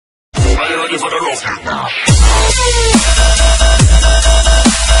ready for the roast now.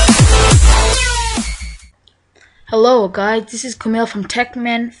 Hello guys, this is Kumail from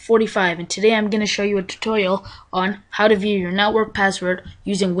TechMan45 and today I'm going to show you a tutorial on how to view your network password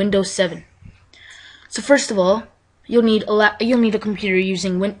using Windows 7. So first of all, you'll need a computer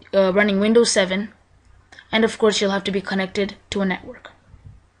running Windows 7, and of course you'll have to be connected to a network.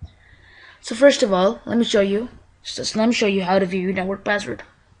 So first of all, let me show you how to view your network password.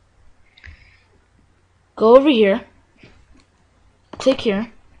 Go over here, click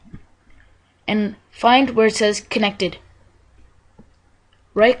here, and find where it says connected.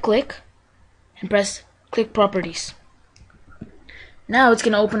 Right click and press click properties. Now it's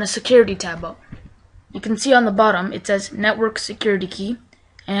going to open a security tab up. You can see on the bottom it says network security key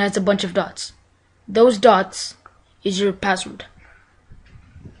and it has a bunch of dots. Those dots is your password.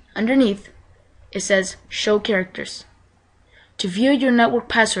 Underneath it says show characters. To view your network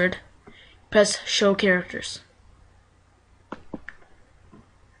password, press show characters.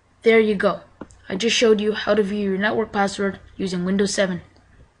 There you go. I just showed you how to view your network password using Windows 7.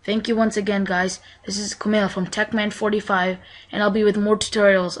 Thank you once again, guys. This is Kumail from TechMan45, and I'll be with more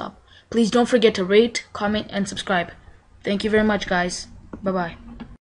tutorials up. Please don't forget to rate, comment, and subscribe. Thank you very much, guys. Bye-bye.